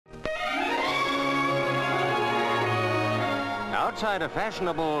Outside a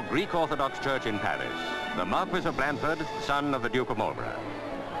fashionable Greek Orthodox church in Paris, the Marquis of Blandford, son of the Duke of Marlborough.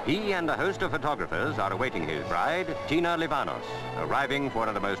 He and a host of photographers are awaiting his bride, Tina Livanos, arriving for one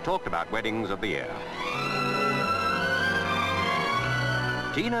of the most talked about weddings of the year.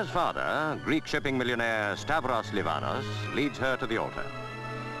 Tina's father, Greek shipping millionaire Stavros Livanos, leads her to the altar.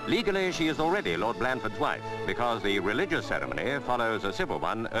 Legally, she is already Lord Blandford's wife because the religious ceremony follows a civil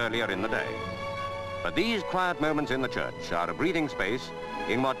one earlier in the day. But these quiet moments in the church are a breathing space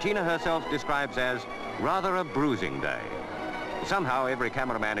in what Tina herself describes as rather a bruising day. Somehow, every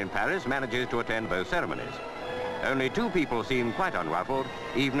cameraman in Paris manages to attend both ceremonies. Only two people seem quite unruffled,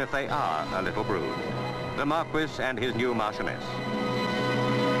 even if they are a little bruised. The Marquis and his new Marchioness.